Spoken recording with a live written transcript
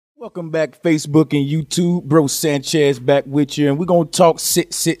Welcome back, Facebook and YouTube. Bro Sanchez back with you, and we're going to talk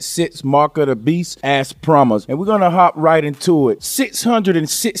 666, mark of the beast, as promised. And we're going to hop right into it.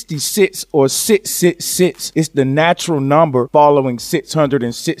 666 or 666 is the natural number following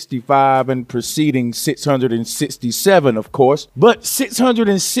 665 and preceding 667, of course. But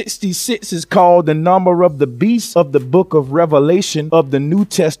 666 is called the number of the beast of the book of Revelation of the New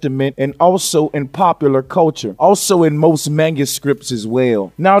Testament, and also in popular culture, also in most manuscripts as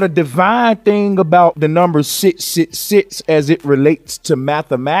well. Now, the divine thing about the number 666 as it relates to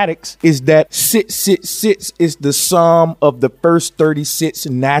mathematics is that 666 is the sum of the first 36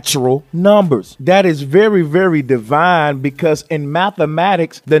 natural numbers. That is very, very divine, because in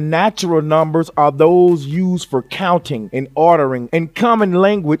mathematics, the natural numbers are those used for counting and ordering. In common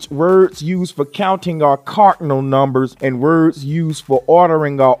language, words used for counting are cardinal numbers, and words used for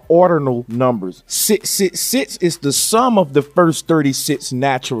ordering are ordinal numbers. 666 is the sum of the first 36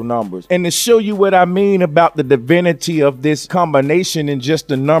 natural numbers. And to show you what I mean about the divinity of this combination and just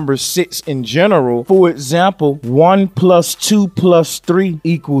the number 6 in general, for example, 1 plus 2 plus 3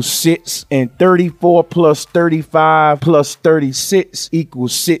 equals 6, and 34 plus 35 plus 36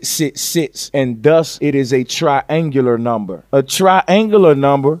 equals 666, and thus it is a triangular number. A triangular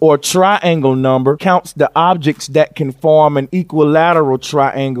number or triangle number counts the objects that can form an equilateral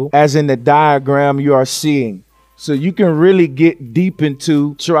triangle, as in the diagram you are seeing. So you can really get deep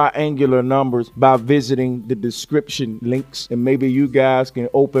into triangular numbers by visiting the description links, and maybe you guys can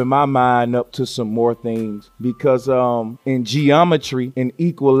open my mind up to some more things, because in geometry, an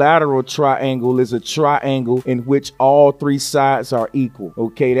equilateral triangle is a triangle in which all three sides are equal.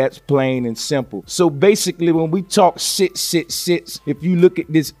 Okay, that's plain and simple. So basically, when we talk 666, if you look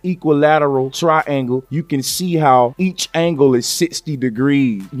at this equilateral triangle, you can see how each angle is 60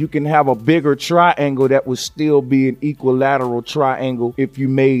 degrees. You can have a bigger triangle that would still be an equilateral triangle. If you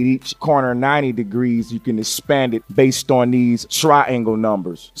made each corner 90 degrees, you can expand it based on these triangle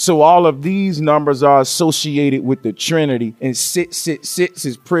numbers. So all of these numbers are associated with the Trinity, and 666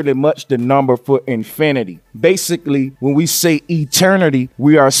 is pretty much the number for infinity. Basically, when we say eternity,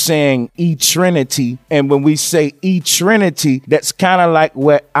 we are saying etrinity, and when we say etrinity, that's kind of like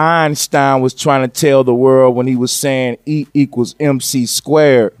what Einstein was trying to tell the world when he was saying E equals MC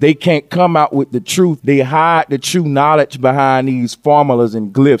squared. They can't come out with the truth. They hide the true knowledge behind these formulas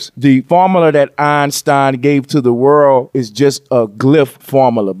and glyphs. The formula that Einstein gave to the world is just a glyph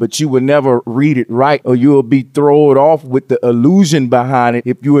formula, but you will never read it right, or you will be thrown off with the illusion behind it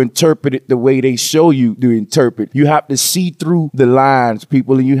if you interpret it the way they show you to interpret. You have to see through the lines,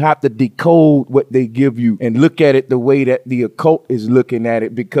 people, and you have to decode what they give you and look at it the way that the occult is looking at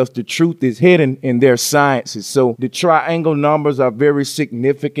it, because the truth is hidden in their sciences. So the triangle numbers are very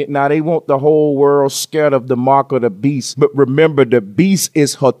significant. Now, they want the whole world scared of the mark of the beast, but remember, the beast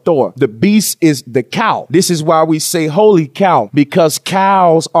is Hathor. The beast is the cow. This is why we say holy cow, because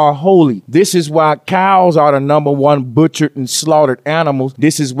cows are holy. This is why cows are the number one butchered and slaughtered animals.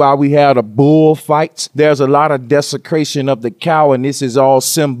 This is why we have the bull fights. There's a lot of desecration of the cow, and this is all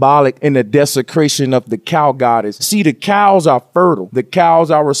symbolic in the desecration of the cow goddess. See, the cows are fertile. The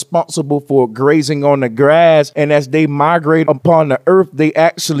cows are responsible for grazing on the grass, and as they migrate upon the earth, they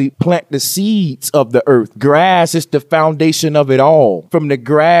actually plant the seeds of the earth. Grass is the foundation of it all. From the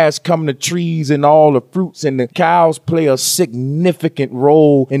grass come the trees and all the fruits, and the cows play a significant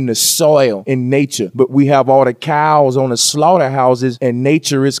role in the soil, in nature. But we have all the cows on the slaughterhouses, and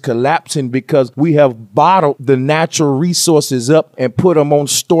nature is collapsing because we have bottled the natural resources up and put them on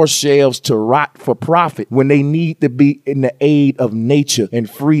store shelves to rot for profit, when they need to be in the aid of nature and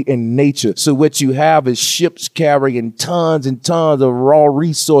free in nature. So what you have is ships carrying tons and tons of raw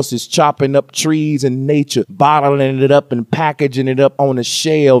resources, chopping up trees and nature, bottling it up and packaging it up on the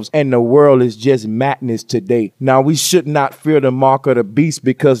shelves, and the world is just madness today. Now, we should not fear the mark of the beast,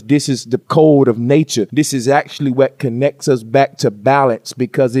 because this is the code of nature. This is actually what connects us back to balance,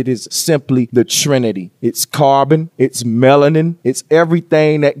 because it is simply the Trinity. It's carbon, it's melanin, it's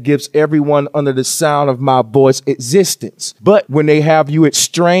everything that gives everyone under the sound of my voice existence. But when they have you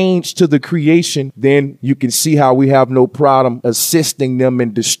estranged to the creation, then you can see how we have no problem assisting them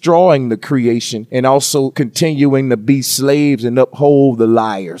in destroying the creation, and also continuing to be slaves and uphold the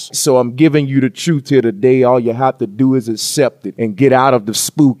liars. So I'm giving you the truth here today. All you have to do is accept it and get out of the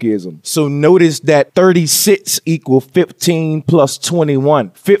spookism. So notice that 36 equals 15 plus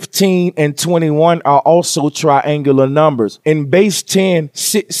 21. 15 and 21 are also triangular numbers. In base 10,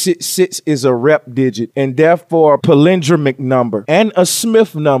 666 is a rep digit and therefore a palindromic number and a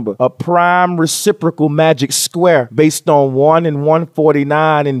Smith number, a prime reciprocal magic square based on 1 and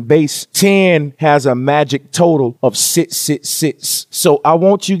 149 in base 10 has a magic total of 666. So I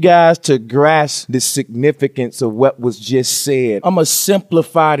want you guys to grasp the significance of what was just said. I'm going to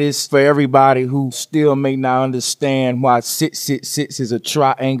simplify this for everybody who still may not understand why 666 is a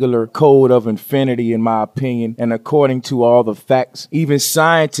triangular code of infinity, in my opinion, and according to all the facts. Even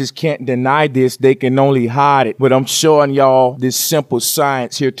scientists can't deny this, they can only hide it. But I'm showing y'all this simple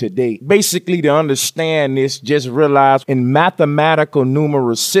science here today. Basically, to understand this, just realize in mathematical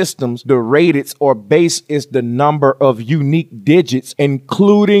numeral systems, the radix or base is the number of unique digits,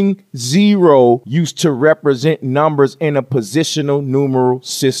 including 0, used to represent numbers in a positional numeral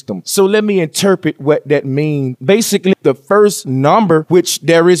system. So let me interpret what that means. Basically, the first number, which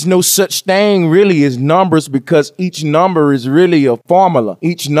there is no such thing really as numbers because each number is really a formula.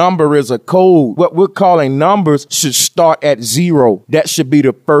 Each number is a code. What we're calling numbers should start at 0. That should be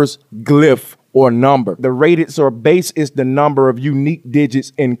the first glyph or number. The radix or base is the number of unique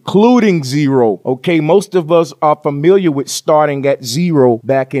digits, including 0. Okay, most of us are familiar with starting at 0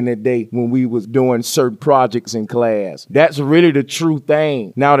 back in the day when we was doing certain projects in class. That's really the true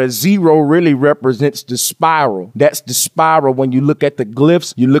thing. Now, the 0 really represents the spiral. That's the spiral. When you look at the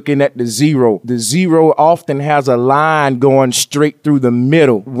glyphs, you're looking at the 0. The 0 often has a line going straight through the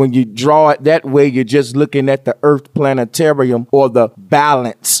middle. When you draw it that way, you're just looking at the Earth planetarium or the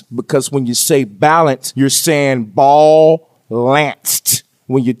balance, because when you say balance, you're saying ball lanced.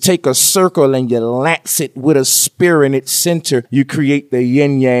 When you take a circle and you lance it with a spear in its center, you create the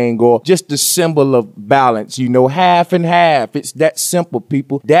yin yang, or just the symbol of balance. You know, half and half. It's that simple,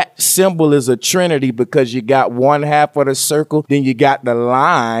 people. That symbol is a trinity because you got one half of the circle, then you got the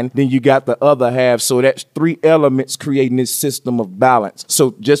line, then you got the other half. So that's 3 elements creating this system of balance.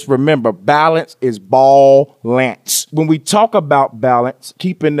 So just remember, balance is ball lance. When we talk about balance,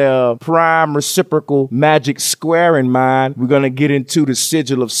 keeping the prime reciprocal magic square in mind, we're going to get into the sigil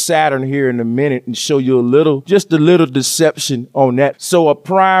of Saturn here in a minute and show you just a little deception on that. So a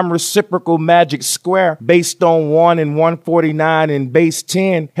prime reciprocal magic square based on 1 and 149 in base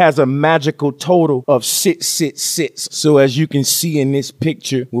 10 has a magical total of 666. So as you can see in this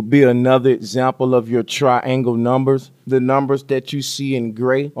picture will be another example of your triangle numbers. The numbers that you see in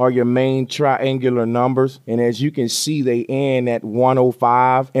gray are your main triangular numbers. And as you can see, they end at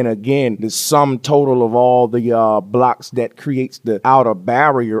 105. And again, the sum total of all the blocks that creates the outer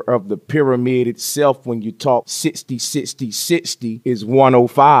barrier of the pyramid itself, when you talk 60, 60, 60, is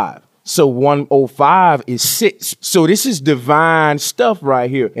 105. So 105 is 6. So this is divine stuff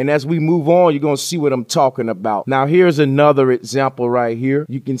right here. And as we move on, you're going to see what I'm talking about. Now, here's another example right here.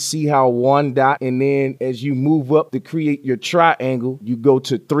 You can see how 1 dot, and then as you move up to create your triangle, you go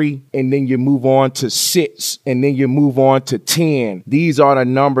to 3, and then you move on to 6, and then you move on to 10. These are the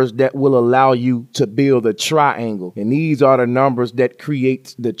numbers that will allow you to build a triangle. And these are the numbers that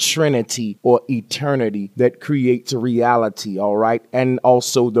create the trinity or eternity that creates reality, all right? And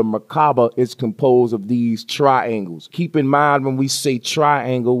also the Kaaba is composed of these triangles. Keep in mind, when we say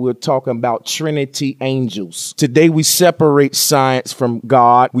triangle, we're talking about Trinity angels. Today, we separate science from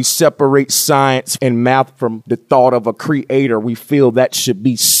God. We separate science and math from the thought of a creator. We feel that should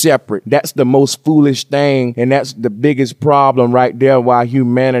be separate. That's the most foolish thing, and that's the biggest problem right there why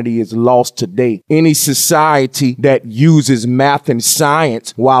humanity is lost today. Any society that uses math and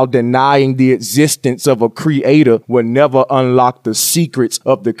science while denying the existence of a creator will never unlock the secrets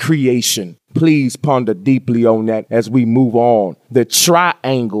of the creation. Please ponder deeply on that as we move on. The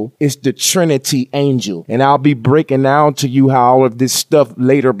triangle is the Trinity angel. And I'll be breaking down to you how all of this stuff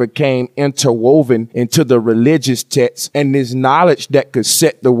later became interwoven into the religious texts. And this knowledge that could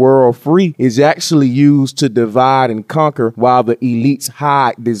set the world free is actually used to divide and conquer while the elites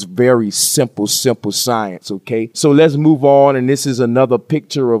hide this very simple science, okay? So let's move on. And this is another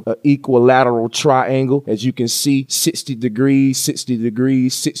picture of an equilateral triangle. As you can see, 60 degrees, 60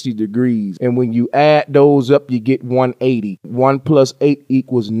 degrees, 60 degrees. And when you add those up, you get 180. 1 plus 8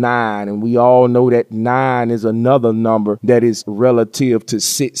 equals 9. And we all know that 9 is another number that is relative to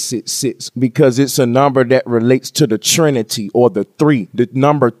 666 because it's a number that relates to the Trinity or the 3. The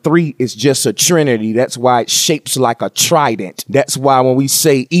number 3 is just a Trinity. That's why it shapes like a trident. That's why when we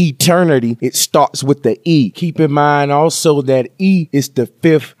say eternity, it starts with the E. Keep in mind also that E is the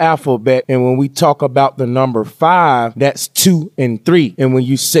 5th alphabet. And when we talk about the number 5, that's 2 and 3. And when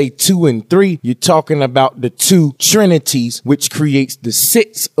you say 2 and 3, you're talking about the 2 trinities which creates the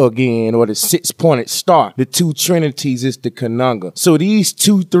six again, or the six-pointed star. The two trinities is the conunga. So these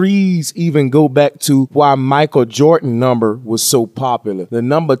 2 3s even go back to why Michael Jordan number was so popular. The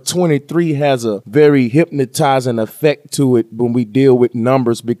number 23 has a very hypnotizing effect to it when we deal with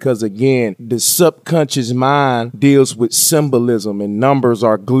numbers, because again, the subconscious mind deals with symbolism, and numbers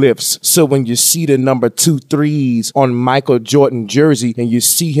are glyphs. So when you see the number 2 3s on Michael Jordan jersey and you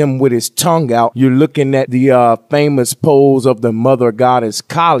see him with his tongue out, you're looking at the famous pose of the mother goddess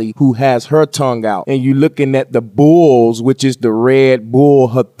Kali, who has her tongue out. And you're looking at the bulls, which is the red bull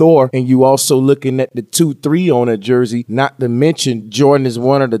Hathor, and you also looking at the 2 3 on a jersey. Not to mention, Jordan is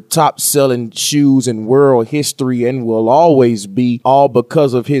one of the top selling shoes in world history and will always be, all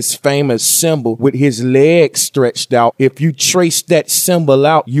because of his famous symbol with his legs stretched out. If you trace that symbol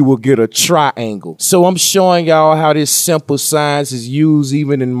out, you will get a triangle. So I'm showing y'all how this simple science is used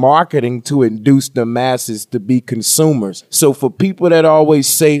even in marketing to induce the masses to be consumers. So for people that always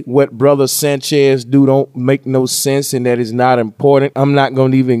say what Brother Sanchez do don't make no sense and that is not important, I'm not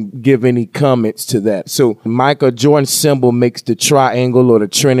going to even give any comments to that. So Michael Jordan's symbol makes the triangle or the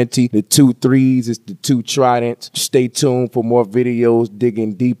trinity. The 2 3s is the 2 tridents. Stay tuned for more videos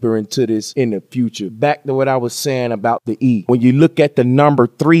digging deeper into this in the future. Back to what I was saying about the E. When you look at the number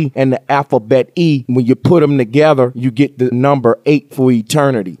 3 and the alphabet E, when you put them together, you get the number 8 for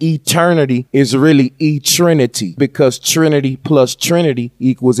eternity. Eternity is really etrinity, because trinity plus trinity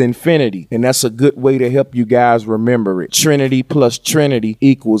equals infinity. And that's a good way to help you guys remember it. Trinity plus trinity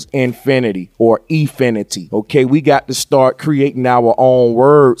equals infinity, or efinity. Okay, we got to start creating our own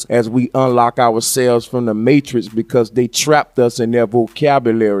words as we unlock ourselves from the matrix, because they trapped us in their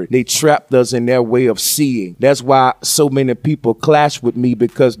vocabulary. They trapped us in their way of seeing. That's why so many people clash with me,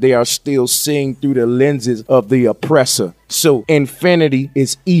 because they are still seeing through the lenses of the oppressor. So infinity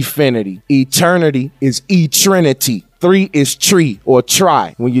is efinity. Eternity is etrinity. 3 is tree or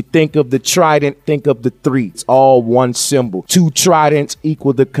tri. When you think of the trident, think of the 3. It's all one symbol. 2 tridents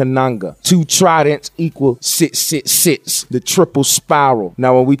equal the conunga. 2 tridents equal 6, 6, 6, the triple spiral.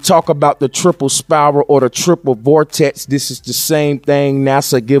 Now, when we talk about the triple spiral or the triple vortex, this is the same thing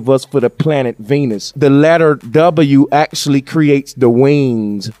NASA give us for the planet Venus. The letter W actually creates the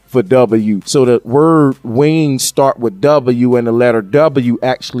wings for W. So the word wings start with W, and the letter W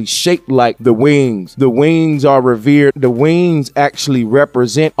actually shaped like the wings. The wings are revered. The wings actually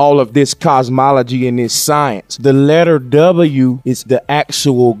represent all of this cosmology and this science. The letter W is the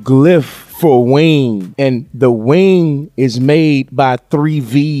actual glyph for wing, and the wing is made by 3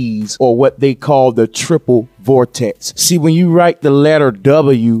 V's, or what they call the triple vortex. See, when you write the letter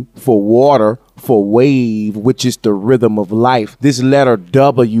W for water, for wave, which is the rhythm of life, this letter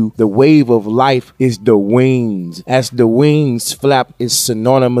W, the wave of life, is the wings. As the wings flap is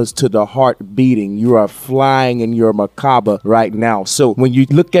synonymous to the heart beating. You are flying in your macabre right now. So when you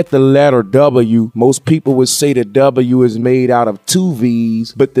look at the letter W, most people would say the W is made out of 2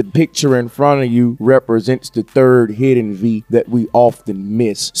 V's, but the picture in front of you represents the 3rd hidden V that we often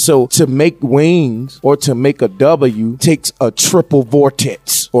miss. So to make wings, or to make a W, takes a triple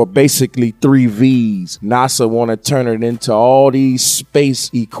vortex, or basically 3 V's. NASA want to turn it into all these space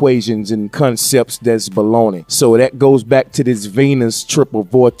equations and concepts that's baloney. So that goes back to this Venus triple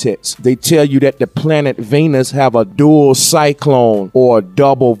vortex. They tell you that the planet Venus have a dual cyclone, or a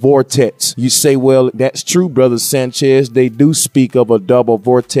double vortex. You say, well, that's true, Brother Sanchez. They do speak of a double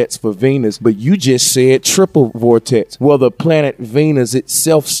vortex for Venus, but you just said triple vortex. Well, the planet Venus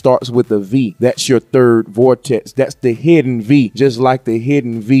itself starts with a V. That's your 3rd vortex. That's the hidden V, just like the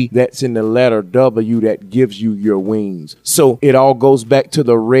hidden V that's in the letter W that gives you your wings. So it all goes back to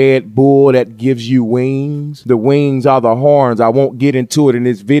the red bull that gives you wings. The wings are the horns. I won't get into it in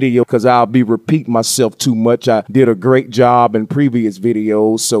this video because I'll be repeating myself too much. I did a great job in previous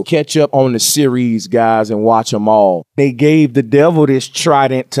videos, so catch up on the series, guys, and watch them all. They gave the devil this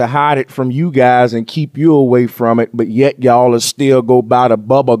trident to hide it from you guys and keep you away from it, but yet y'all will still go buy the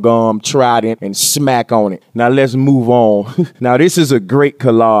bubblegum trident and smack on it. Now let's move on. Now this is a great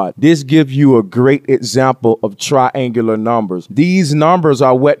collage. This gives you a great example of triangular numbers. These numbers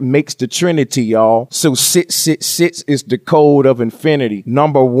are what makes the trinity, y'all. So 666 is the code of infinity.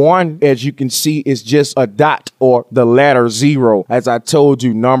 Number 1, as you can see, is just a dot, or the letter 0. As I told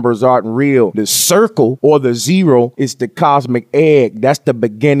you, numbers aren't real. The circle, or the 0, is the cosmic egg. That's the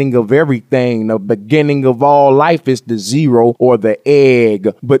beginning of everything. The beginning of all life is the 0, or the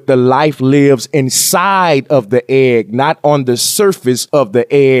egg. But the life lives inside of the egg, not on the surface of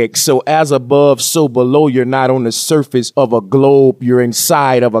the egg. So as a above, so below. You're not on the surface of a globe. You're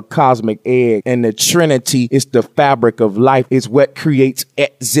inside of a cosmic egg. And the Trinity is the fabric of life. It's what creates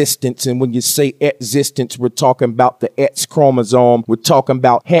existence. And when you say existence, we're talking about the X chromosome. We're talking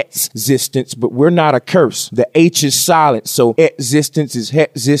about existence, but we're not a curse. The H is silent. So existence is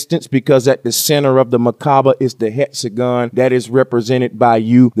existence because at the center of the macabre is the hexagon that is represented by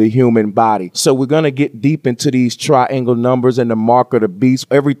you, the human body. So we're going to get deep into these triangle numbers and the mark of the beast.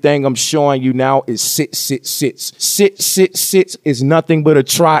 Everything I'm showing you now is 666. 666 is nothing but a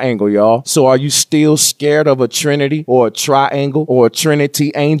triangle, y'all. So are you still scared of a trinity or a triangle or a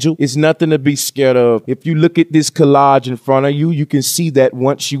trinity angel? It's nothing to be scared of. If you look at this collage in front of you, you can see that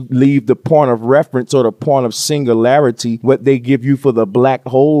once you leave the point of reference or the point of singularity, what they give you for the black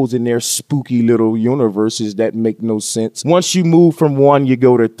holes in their spooky little universes that make no sense. Once you move from 1, you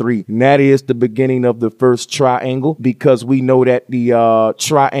go to 3. And that is the beginning of the first triangle, because we know that the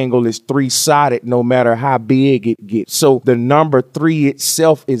triangle is 3-sided no matter how big it gets. So the number 3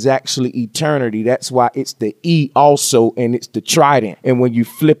 itself is actually eternity. That's why it's the E also, and it's the trident. And when you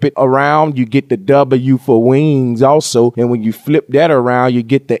flip it around, you get the W for wings also. And when you flip that around, you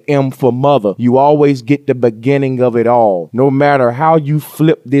get the M for mother. You always get the beginning of it all. No matter how you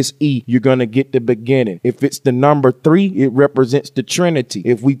flip this E, you're going to get the beginning. If it's the number 3, it represents the Trinity.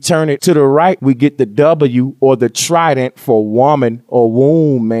 If we turn it to the right, we get the W or the trident for woman or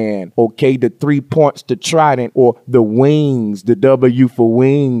womb man. Okay, the 3 points, the trident, or the wings, the W for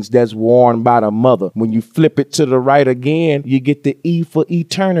wings that's worn by the mother. When you flip it to the right again, you get the E for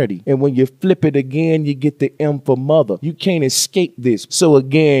eternity. And when you flip it again, you get the M for mother. You can't escape this. So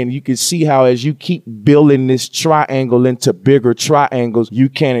again, you can see how as you keep building this triangle into bigger triangles, you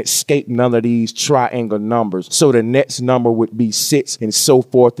can't escape none of these triangle numbers. So the next number would be 6 and so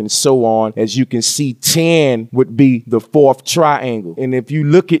forth and so on. As you can see, 10 would be the 4th triangle. And if you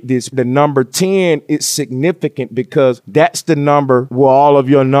look at this, the number 10 is significant because that's the number where all of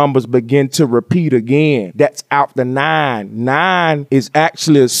your numbers begin to repeat again. That's out the 9. 9 is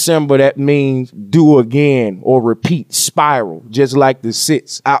actually a symbol that means do again or repeat, spiral, just like the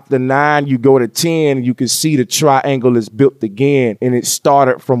 6. Out the 9, you go to 10, you can see the triangle is built again, and it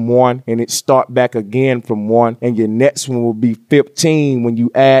started from 1 and it start back again from 1, and your next one will be 15. When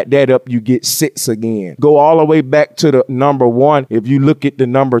you add that up, you get 6 again. Go all the way back to the number 1. If you look at the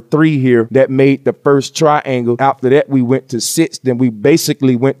number 3 here, that made the first triangle. After that, we went to 6. Then we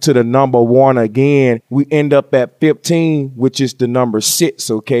basically went to the number 1 again. We end up at 15, which is the number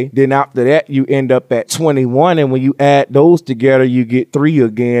 6, okay? Then after that, you end up at 21. And when you add those together, you get 3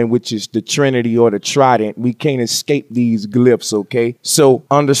 again, which is the Trinity or the trident. We can't escape these glyphs, okay? So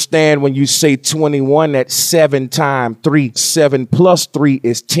understand when you say 21, that's 7 times 3. 7 plus 3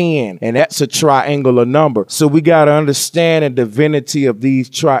 is 10. And that's a triangular number. So we got to understand the divinity of these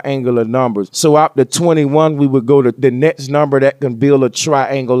triangular numbers. So after 21, we would go to the next number that can build a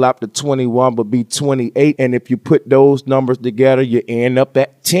triangle after 21 would be 28. And if you put those numbers together, you end up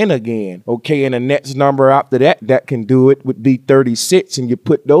at 10 again. Okay, and the next number after that that can do it would be 36. And you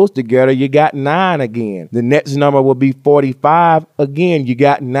put those together, you got 9 again. The next number will be 45. Again, you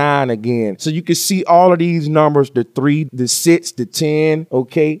got 9 again. So you can see all of these numbers, the 3, the 6, the 10,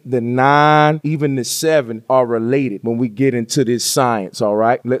 okay, the 9, even the 7 are related when we get into this science, all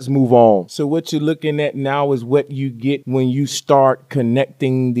right? Let's move on. So what you're looking at now is what you get when you start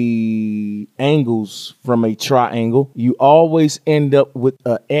connecting the angles from a triangle. You always end up with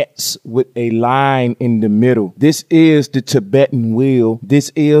a X with a line in the middle. This is the Tibetan wheel.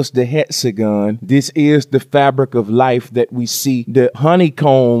 This is the hexagon. This is the fabric of life that we see. The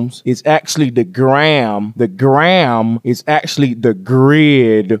honeycombs is actually the gram. The gram is actually the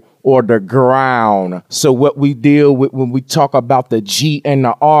grid or the ground. So what we deal with when we talk about the G and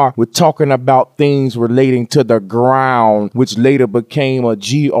the R, we're talking about things relating to the ground, which later became a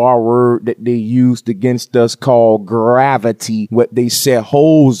GR word that they used against us called gravity. What they said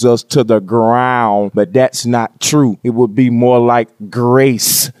holds us to the ground, but that's not true. It would be more like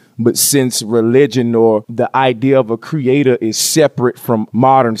grace. But since religion or the idea of a creator is separate from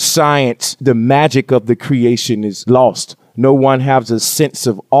modern science, the magic of the creation is lost. No one has a sense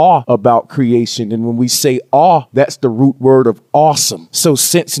of awe about creation. And when we say awe, that's the root word of awesome. So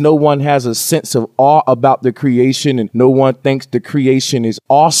since no one has a sense of awe about the creation and no one thinks the creation is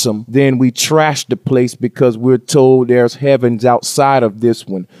awesome, then we trash the place because we're told there's heavens outside of this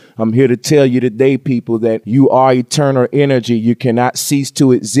one. I'm here to tell you today, people, that you are eternal energy. You cannot cease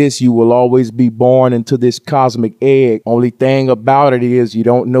to exist. You will always be born into this cosmic egg. Only thing about it is you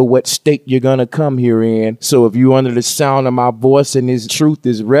don't know what state you're going to come here in. So if you're under the sound sound of my voice and this truth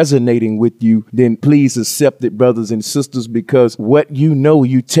is resonating with you, then please accept it, brothers and sisters, because what you know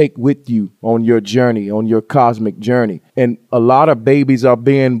you take with you on your journey, on your cosmic journey. And a lot of babies are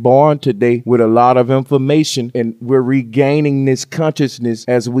being born today with a lot of information, and we're regaining this consciousness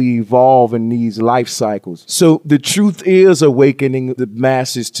as we evolve in these life cycles. So the truth is awakening the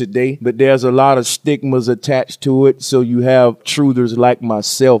masses today, but there's a lot of stigmas attached to it. So you have truthers like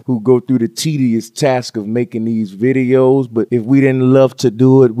myself who go through the tedious task of making these videos, but if we didn't love to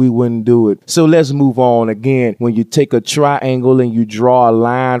do it, we wouldn't do it. So let's move on. Again, when you take a triangle and you draw a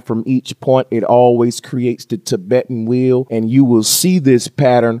line from each point, it always creates the Tibetan wheel, and you will see this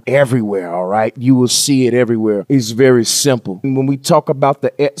pattern everywhere. All right, you will see it everywhere. It's very simple. And when we talk about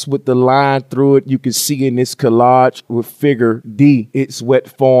the X with the line through it, you can see in this collage with figure D, it's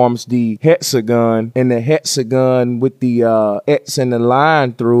what forms the hexagon, and the hexagon with the X and the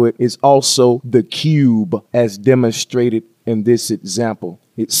line through it is also the cube, as demonstrated in this example.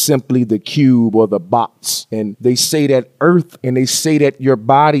 It's simply the cube or the box. And they say that earth, and they say that your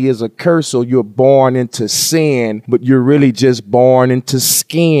body is a curse, or you're born into sin, but you're really just born into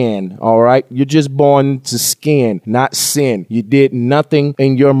skin. All right. You're just born into skin, not sin. You did nothing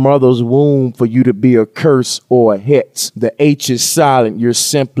in your mother's womb for you to be a curse or a hex. The H is silent. You're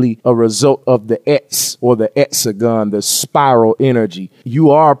simply a result of the X or the hexagon, the spiral energy. You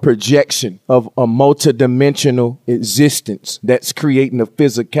are a projection of a multidimensional existence that's creating a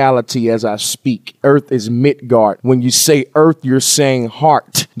physicality as I speak. Earth is Midgard. When you say earth, you're saying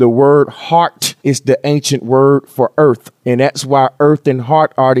heart. The word heart is the ancient word for earth. And that's why earth and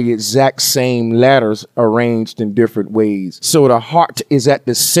heart are the exact same letters arranged in different ways. So the heart is at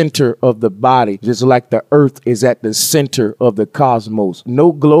the center of the body, just like the earth is at the center of the cosmos.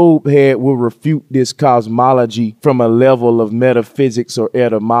 No globe head will refute this cosmology from a level of metaphysics or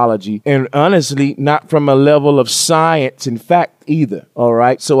etymology. And honestly, not from a level of science, in fact, either. All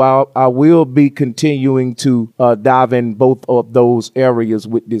right. So I will be continuing to dive in both of those areas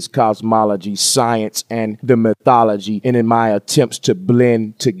with this cosmology, science, and the mythology. And in my attempts to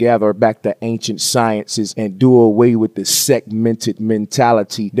blend together back the ancient sciences and do away with the segmented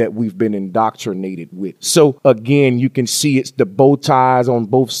mentality that we've been indoctrinated with. So again, you can see it's the bow ties on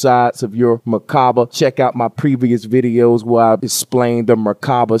both sides of your Merkaba. Check out my previous videos where I explain the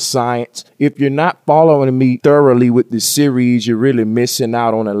Merkaba science. If you're not following me thoroughly with the series, you're really missing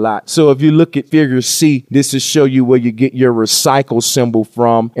out on a lot. So if you look at figure C, this will show you where you get your recycle symbol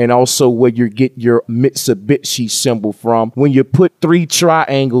from, and also where you get your Mitsubishi symbol from. When you put three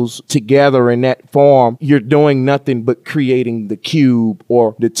triangles together in that form, you're doing nothing but creating the cube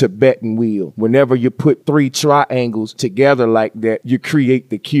or the Tibetan wheel. Whenever you put three triangles together like that, you create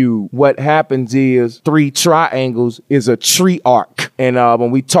the cube. What happens is three triangles is a tree arc. And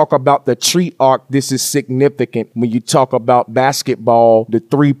when we talk about the tree arc, this is significant. When you talk about basketball, the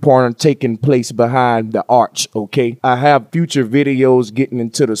three-pointer taking place behind the arch, okay? I have future videos getting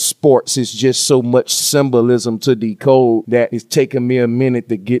into the sports. It's just so much symbolism to decode that it's taking me a minute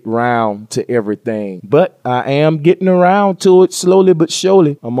to get round to everything. But I am getting around to it slowly but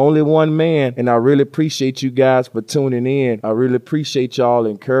surely. I'm only one man, and I really appreciate you guys for tuning in. I really appreciate y'all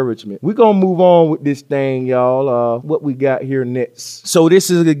encouragement. We're going to move on with this thing, y'all. What we got here next. So this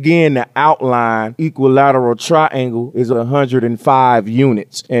is, again, the outline. Equilateral triangle is 105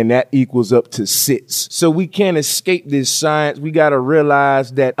 units, and that equals up to 6. So we can't escape this science. We got to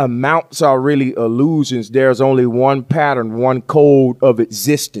realize that amounts are really illusions. There's only one pattern, one code of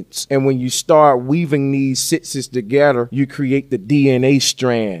existence. And when you start weaving these sixes together, you create the DNA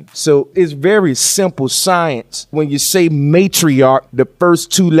strand. So it's very simple science. When you say matriarch, the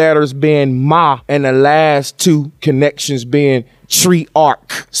first two letters being ma and the last two connections being tree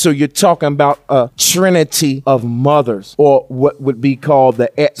arc. So you're talking about a trinity of mothers, or what would be called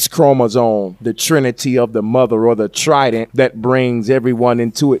the X chromosome, the trinity of the mother, or the trident that brings everyone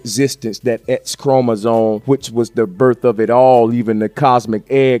into existence, that X chromosome, which was the birth of it all, even the cosmic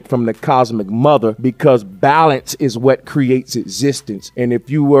egg from the cosmic mother, because balance is what creates existence. And if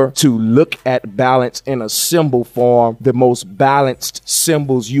you were to look at balance in a symbol form, the most balanced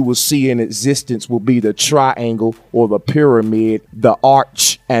symbols you will see in existence will be the triangle or the pyramid, the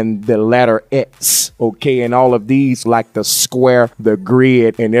arch, and the letter X, okay? And all of these, like the square, the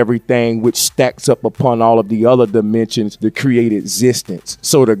grid, and everything which stacks up upon all of the other dimensions to create existence.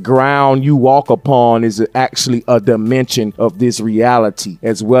 So the ground you walk upon is actually a dimension of this reality,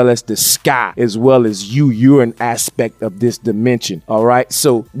 as well as the sky, as well as you're an aspect of this dimension, all right?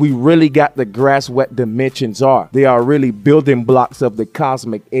 So we really got to grasp what dimensions are. They are really building blocks of the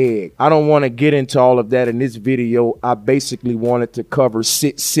cosmic egg. I don't want to get into all of that in this video. I basically want wanted to cover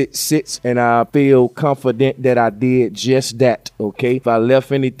sits, and I feel confident that I did just that, okay? If I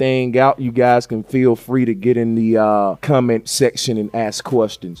left anything out, you guys can feel free to get in the comment section and ask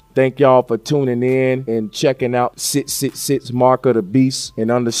questions. Thank y'all for tuning in and checking out Sits, Mark of the Beast,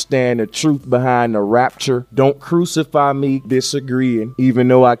 and understand the truth behind the rapture. Don't crucify me disagreeing, even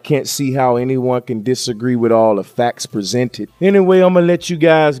though I can't see how anyone can disagree with all the facts presented. Anyway, I'm gonna let you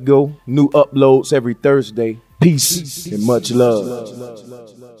guys go. New uploads every Thursday. Peace and much love.